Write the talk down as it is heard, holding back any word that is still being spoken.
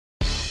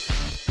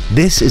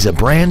This is a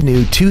brand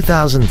new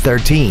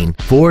 2013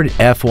 Ford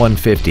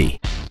F-150.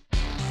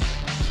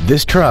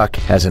 This truck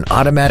has an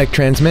automatic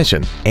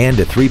transmission and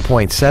a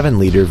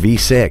 3.7-liter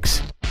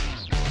V6.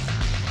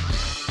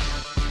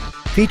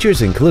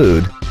 Features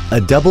include a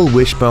double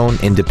wishbone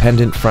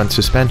independent front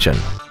suspension,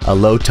 a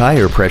low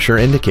tire pressure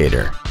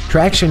indicator,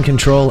 traction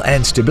control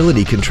and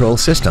stability control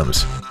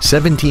systems,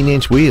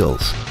 17-inch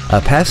wheels,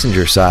 a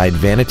passenger side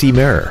vanity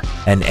mirror,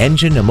 an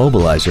engine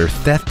immobilizer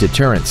theft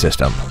deterrent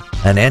system,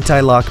 an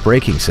anti-lock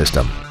braking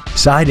system,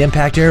 side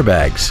impact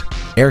airbags,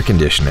 air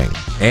conditioning,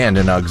 and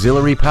an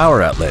auxiliary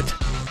power outlet.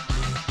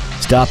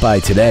 Stop by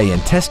today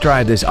and test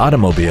drive this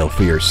automobile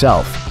for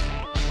yourself.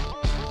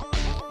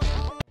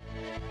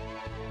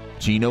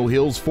 Chino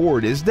Hills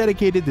Ford is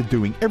dedicated to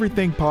doing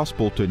everything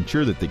possible to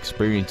ensure that the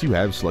experience you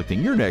have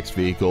selecting your next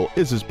vehicle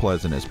is as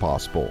pleasant as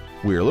possible.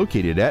 We are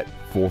located at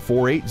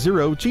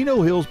 4480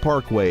 Chino Hills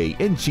Parkway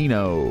in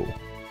Chino.